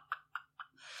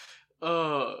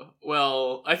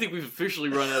 Well, I think we've officially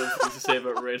run out of things to say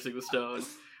about Romancing the Stone.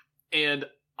 And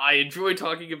I enjoy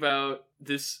talking about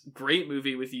this great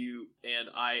movie with you, and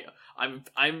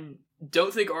I'm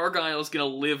don't think Argyle's gonna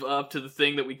live up to the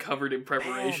thing that we covered in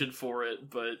preparation for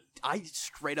it, but I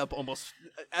straight up almost,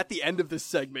 at the end of this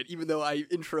segment, even though I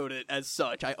introed it as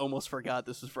such, I almost forgot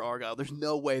this was for Argyle. There's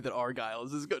no way that Argyle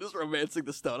is as good as Romancing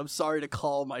the Stone. I'm sorry to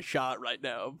call my shot right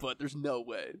now, but there's no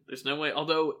way. There's no way,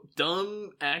 although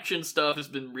dumb action stuff has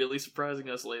been really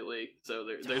surprising us lately, so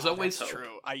there's always that's hope.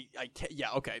 True. I can't,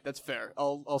 yeah, okay, that's fair.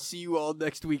 I'll see you all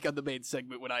next week on the main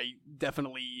segment when I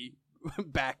definitely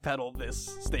backpedal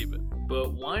this statement.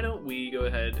 But why don't we go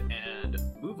ahead and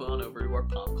move on over to our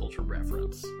pop culture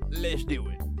reference? Let's do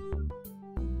it.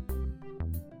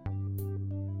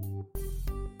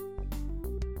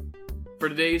 For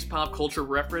today's pop culture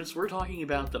reference, we're talking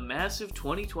about the massive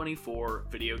 2024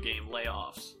 video game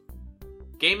layoffs.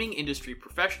 Gaming industry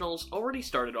professionals already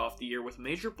started off the year with a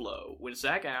major blow when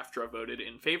SAG-AFTRA voted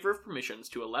in favor of permissions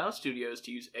to allow studios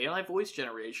to use AI voice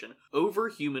generation over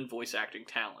human voice acting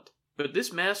talent. But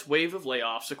this mass wave of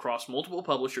layoffs across multiple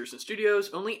publishers and studios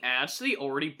only adds to the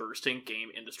already bursting game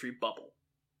industry bubble.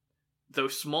 Though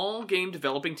small game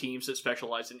developing teams that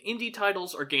specialize in indie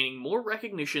titles are gaining more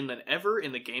recognition than ever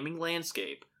in the gaming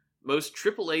landscape, most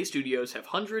AAA studios have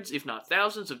hundreds, if not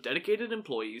thousands, of dedicated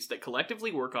employees that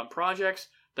collectively work on projects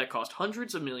that cost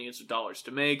hundreds of millions of dollars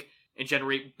to make and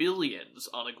generate billions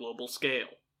on a global scale.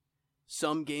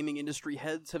 Some gaming industry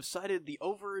heads have cited the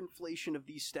overinflation of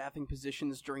these staffing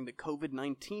positions during the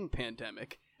COVID-19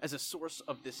 pandemic as a source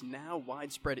of this now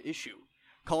widespread issue,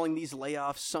 calling these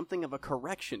layoffs something of a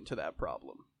correction to that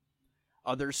problem.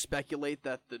 Others speculate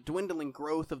that the dwindling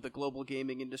growth of the global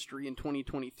gaming industry in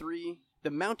 2023,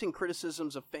 the mounting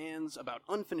criticisms of fans about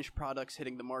unfinished products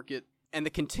hitting the market, and the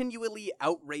continually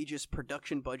outrageous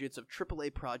production budgets of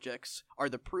AAA projects are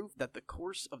the proof that the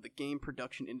course of the game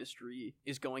production industry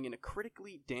is going in a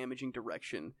critically damaging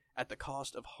direction at the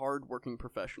cost of hard-working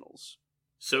professionals.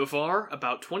 So far,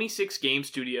 about 26 game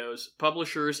studios,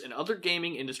 publishers, and other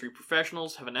gaming industry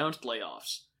professionals have announced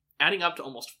layoffs, adding up to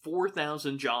almost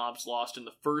 4,000 jobs lost in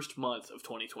the first month of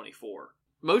 2024.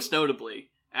 Most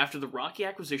notably, after the rocky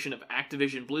acquisition of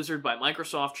Activision Blizzard by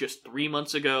Microsoft just 3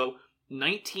 months ago,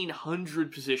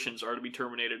 1,900 positions are to be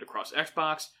terminated across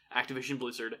Xbox, Activision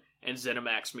Blizzard, and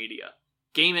ZeniMax Media.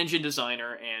 Game engine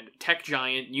designer and tech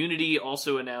giant Unity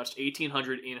also announced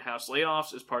 1,800 in-house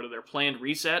layoffs as part of their planned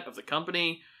reset of the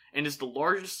company, and is the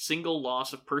largest single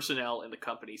loss of personnel in the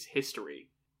company's history.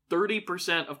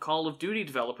 30% of Call of Duty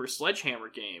developer Sledgehammer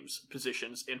Games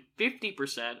positions, and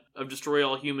 50% of Destroy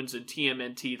All Humans and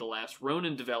TMNT The Last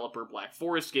Ronin developer Black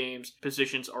Forest Games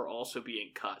positions are also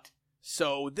being cut.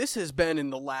 So this has been in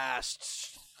the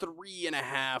last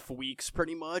 3.5 weeks,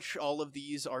 pretty much. All of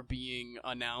these are being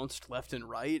announced left and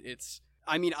right.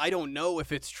 I don't know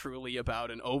if it's truly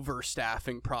about an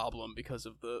overstaffing problem because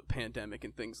of the pandemic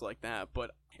and things like that,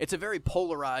 but it's a very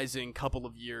polarizing couple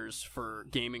of years for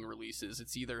gaming releases.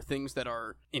 It's either things that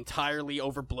are entirely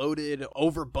over-bloated,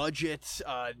 over-budget,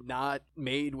 not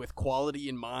made with quality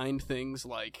in mind, things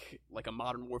like a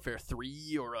Modern Warfare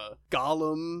 3 or a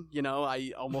Gollum.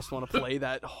 I almost want to play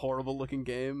that horrible-looking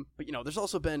game. But, there's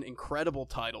also been incredible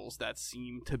titles that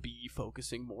seem to be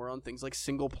focusing more on things like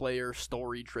single-player,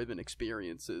 story-driven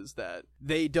experiences that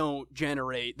they don't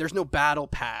generate. There's no battle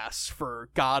pass for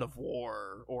God of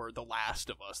War or The Last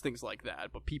of Us, things like that,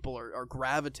 but people are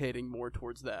gravitating more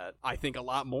towards that, I think, a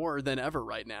lot more than ever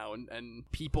right now, and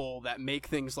people that make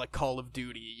things like Call of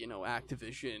Duty,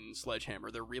 Activision,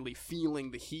 Sledgehammer, they're really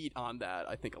feeling the heat on that,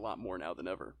 I think, a lot more now than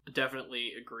ever.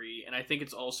 Definitely agree, and I think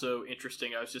it's also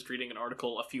interesting. I was just reading an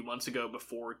article a few months ago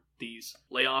before these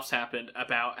layoffs happened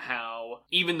about how,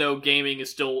 even though gaming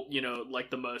is still, like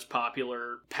the most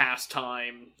popular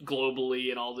pastime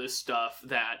globally and all this stuff,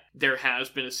 that there has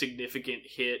been a significant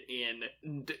hit in,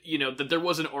 that there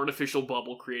was an artificial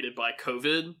bubble created by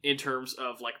COVID in terms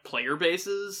of like player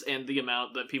bases and the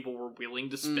amount that people were willing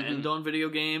to spend on video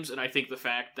games. And I think the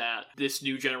fact that this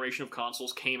new generation of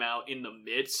consoles came out in the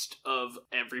midst of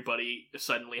everybody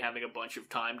suddenly having a bunch of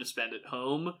time to spend at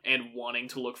home and wanting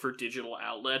to look for digital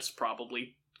outlets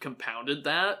probably compounded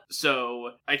that.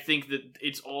 So I think that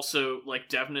it's also like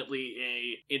definitely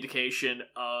a indication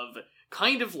of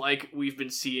kind of like we've been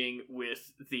seeing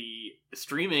with the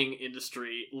streaming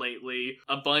industry lately,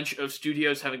 a bunch of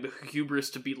studios having the hubris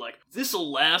to be like, this'll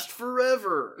last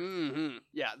forever.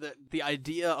 Yeah, the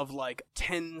idea of like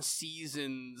 10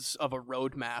 seasons of a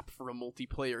roadmap for a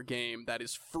multiplayer game that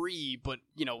is free, but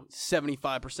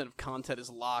 75% of content is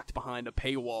locked behind a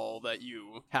paywall that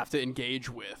you have to engage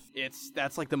with.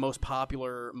 That's like the most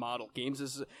popular model. Games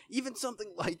is even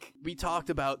something like, we talked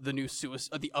about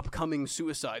the upcoming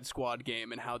Suicide Squad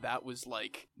game and how that was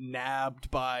like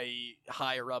nabbed by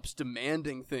higher ups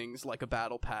demanding things like a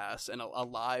battle pass and a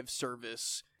live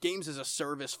service. Games as a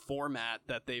service format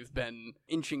that they've been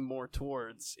inching more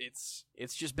towards. It's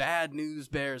just bad news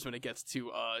bears when it gets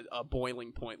to a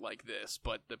boiling point like this.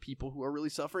 But the people who are really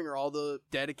suffering are all the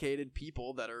dedicated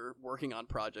people that are working on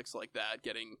projects like that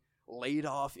getting laid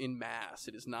off in mass.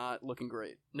 It is not looking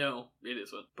great. No, it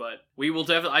isn't. But we will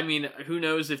definitely, who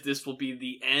knows if this will be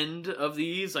the end of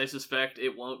these. I suspect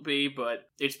it won't be, but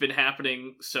it's been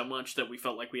happening so much that we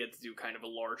felt like we had to do kind of a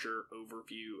larger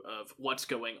overview of what's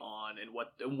going on and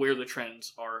where the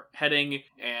trends are heading,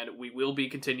 and we will be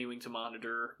continuing to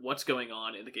monitor what's going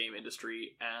on in the game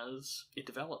industry as it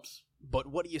develops. But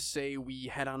what do you say we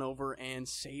head on over and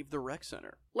save the rec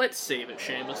center? Let's save it,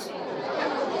 Seamus.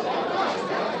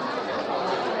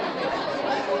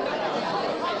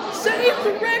 Save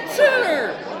the rec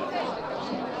center!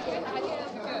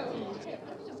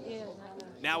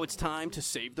 Now it's time to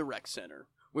save the rec center,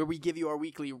 where we give you our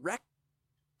weekly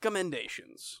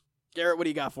recommendations. Garrett, what do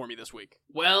you got for me this week?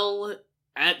 Well,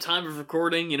 at time of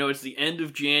recording, it's the end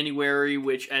of January,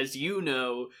 which, as you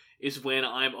know, is when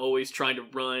I'm always trying to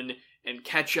run and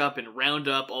catch up and round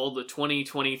up all the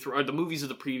 2023, or the movies of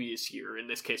the previous year, in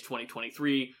this case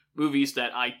 2023, movies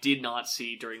that I did not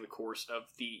see during the course of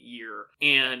the year.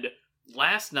 And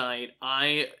last night,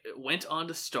 I went on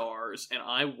to Starz and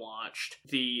I watched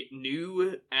the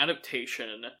new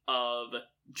adaptation of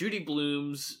Judy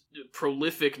Blume's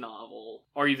prolific novel,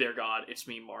 Are You There, God? It's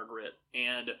Me, Margaret.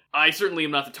 And I certainly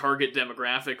am not the target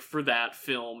demographic for that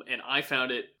film, and I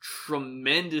found it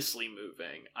tremendously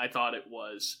moving. I thought it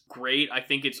was great. I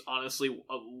think it's honestly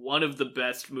one of the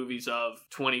best movies of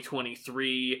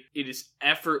 2023. It is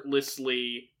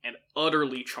effortlessly and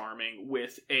utterly charming,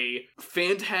 with a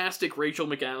fantastic Rachel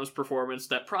McAdams performance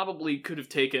that probably could have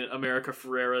taken America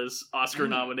Ferrera's Oscar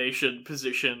nomination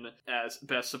position as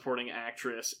Best Supporting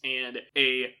Actress, and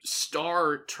a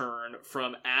star turn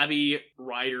from Abby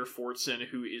Ryder Fortson,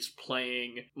 who is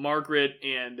playing Margaret.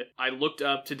 And I looked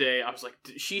up today, I was like,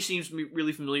 she seems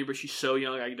really familiar, but she's so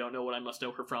young, I don't know what I must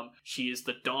know her from. She is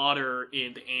the daughter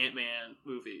in the Ant-Man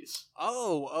movies.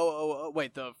 Oh,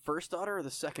 wait, the first daughter or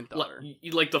the second daughter?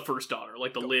 Like the first daughter,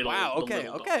 like the little Wow, okay, the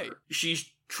little okay. daughter.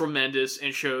 She's tremendous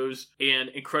and shows an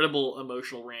incredible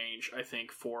emotional range, I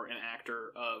think, for an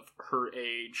actor of her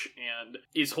age, and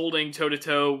is holding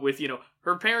toe-to-toe with,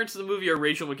 her parents in the movie are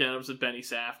Rachel McAdams and Benny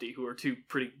Safdie, who are two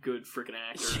pretty good freaking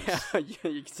actors. Yeah,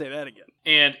 you can say that again.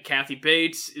 And Kathy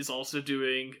Bates is also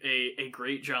doing a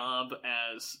great job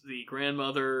as the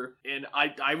grandmother. And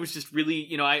I was just really,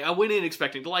 I went in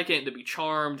expecting to like it and to be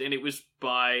charmed, and it was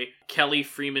by Kelly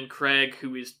Freeman Craig,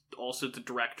 who is also the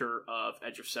director of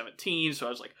Edge of 17. So I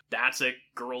was like, that's a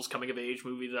girls coming of age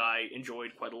movie that I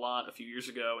enjoyed quite a lot a few years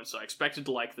ago, and so I expected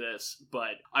to like this,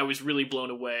 but I was really blown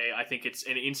away. I think it's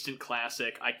an instant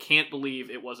classic. I can't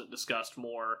believe it wasn't discussed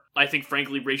more. I think,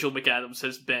 frankly, Rachel McAdams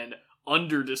has been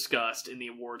under-discussed in the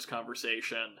awards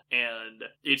conversation, and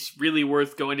it's really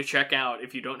worth going to check out.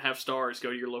 If you don't have Stars,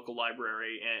 go to your local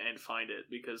library and find it,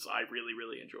 because I really,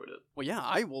 really enjoyed it. Well, yeah,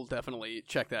 I will definitely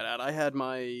check that out. I had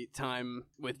my time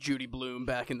with Judy Blume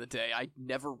back in the day. I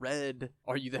never read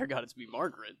Are You There, God? It's Me,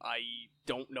 Margaret. I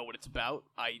don't know what it's about.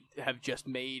 I have just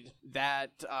made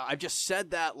that, I've just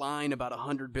said that line about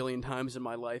 100 billion times in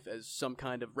my life as some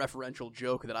kind of referential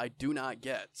joke that I do not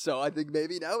get. So I think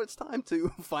maybe now it's time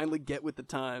to finally get with the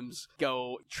times,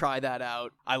 go try that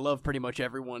out. I love pretty much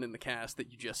everyone in the cast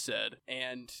that you just said,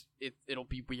 and it'll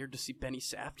be weird to see Benny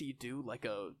Safdie do like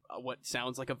a what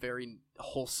sounds like a very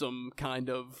wholesome kind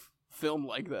of film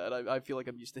like that. I feel like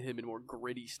I'm used to him in more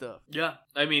gritty stuff. Yeah,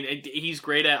 I mean, he's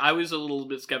great at. I was a little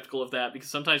bit skeptical of that because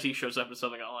sometimes he shows up in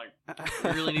something I'm like,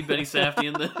 I really need Benny Safdie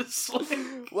in this.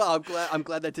 Well, I'm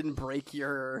glad that didn't break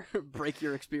your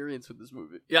experience with this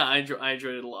movie. Yeah, I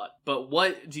enjoyed it a lot. But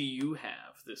what do you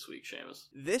have this week, Seamus?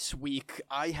 This week,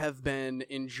 I have been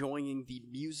enjoying the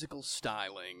musical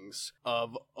stylings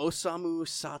of Osamu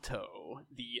Sato,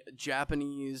 the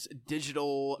Japanese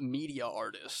digital media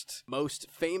artist, most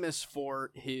famous for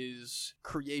his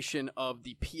creation of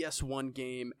the PS1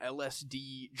 game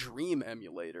LSD Dream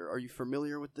Emulator. Are you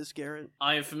familiar with this, Garrett?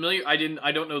 I am familiar. I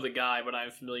don't know the guy, but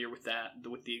I'm familiar with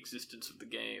the existence of the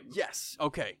game. Yes.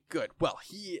 Okay, good. Well,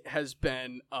 he has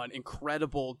been an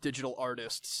incredible digital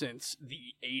artist since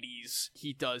the 80s.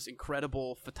 He does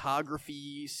incredible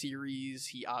photography series.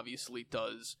 He obviously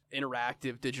does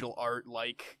interactive digital art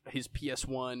like his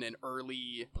PS1 and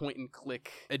early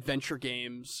point-and-click adventure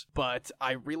games, but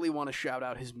I really want to shout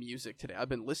out his music today. I've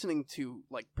been listening to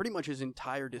like pretty much his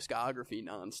entire discography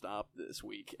nonstop this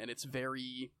week, and it's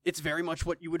very much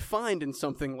what you would find in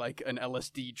something like an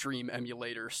LSD Dream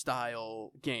Emulator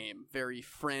style game. Very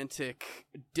frantic,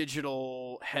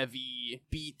 digital heavy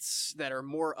beats that are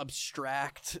more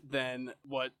abstract than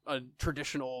what a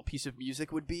traditional piece of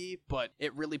music would be, but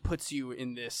it really puts you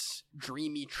in this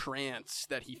dreamy trance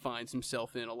that he finds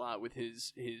himself in a lot with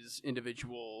his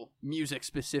individual music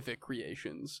specific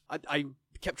creations. I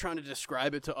kept trying to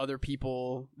describe it to other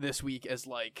people this week as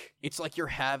like, it's like you're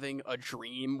having a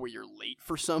dream where you're late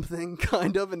for something,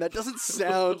 kind of, and that doesn't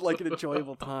sound like an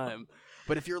enjoyable time.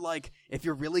 But if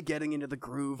you're really getting into the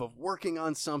groove of working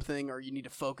on something, or you need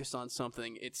to focus on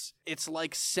something, it's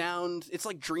like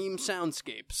dream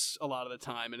soundscapes a lot of the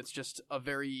time, and it's just a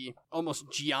very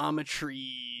almost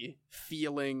geometry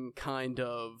feeling kind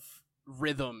of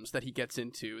rhythms that he gets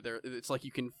into. It's like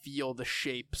you can feel the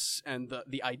shapes and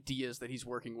the ideas that he's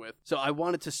working with. So I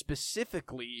wanted to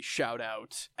specifically shout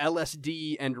out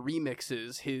LSD and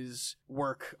Remixes, his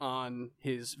work on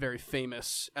his very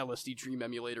famous LSD Dream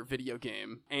Emulator video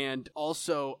game, and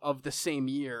also of the same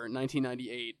year,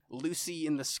 1998, Lucy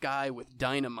in the Sky with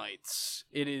Dynamites.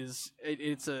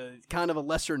 It's a kind of a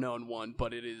lesser known one,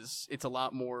 but it's a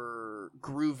lot more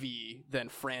groovy than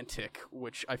frantic,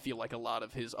 which I feel like a lot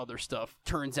of his other stuff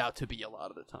turns out to be a lot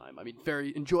of the time. I mean,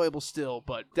 very enjoyable still,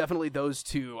 but definitely those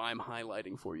two I'm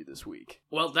highlighting for you this week.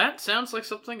 Well, that sounds like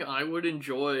something I would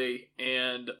enjoy,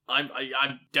 and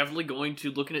I'm definitely going to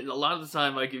look at it. A lot of the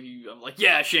time I'm like,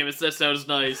 yeah, Seamus, that sounds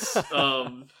nice.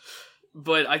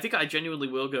 But I think I genuinely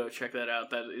will go check that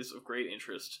out. That is of great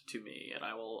interest to me, and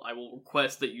I will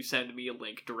request that you send me a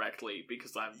link directly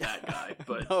because I'm that guy.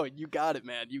 But no, you got it,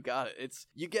 man. You got it.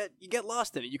 You get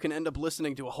lost in it. You can end up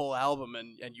listening to a whole album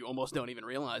and you almost don't even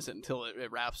realize it until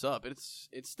it wraps up. It's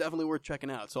definitely worth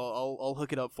checking out. So I'll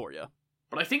hook it up for you.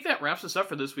 But I think that wraps us up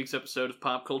for this week's episode of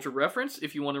Pop Culture Reference.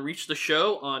 If you want to reach the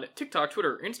show on TikTok,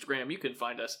 Twitter, or Instagram, you can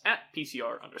find us at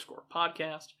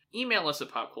PCR_podcast. Email us at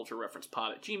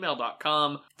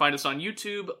popculturereferencepod@gmail.com. Find us on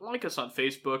YouTube, like us on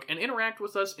Facebook, and interact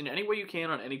with us in any way you can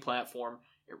on any platform.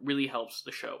 It really helps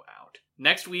the show out.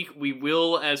 Next week, we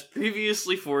will, as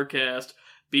previously forecast,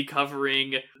 be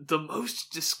covering the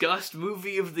most discussed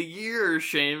movie of the year,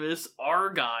 Seamus,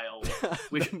 Argyle,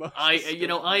 which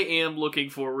I am looking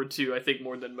forward to, I think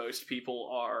more than most people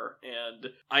are, and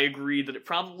I agree that it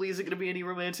probably isn't going to be any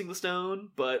Romancing the Stone,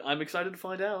 but I'm excited to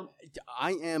find out.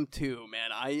 I am too, man.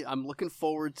 I'm looking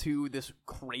forward to this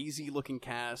crazy looking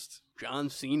cast. John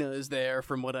Cena is there,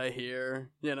 from what I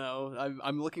hear. You know,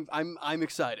 I'm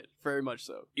excited, very much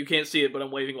so. You can't see it, but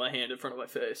I'm waving my hand in front of my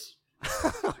face.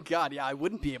 God, yeah, I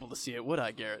wouldn't be able to see it, would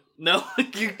I, Garrett? No,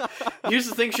 here's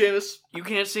the thing, Seamus. You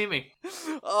can't see me.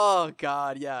 Oh,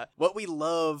 God, yeah. What we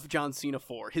love John Cena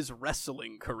for, his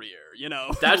wrestling career, you know?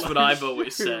 That's what I've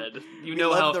always said. You know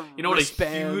what a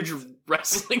huge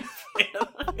wrestling fan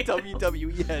I am.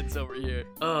 WWE heads over here.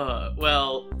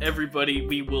 Well, everybody,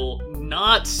 we will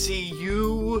not see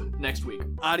you next week.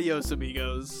 Adios,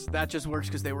 amigos. That just works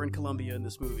because they were in Colombia in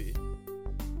this movie.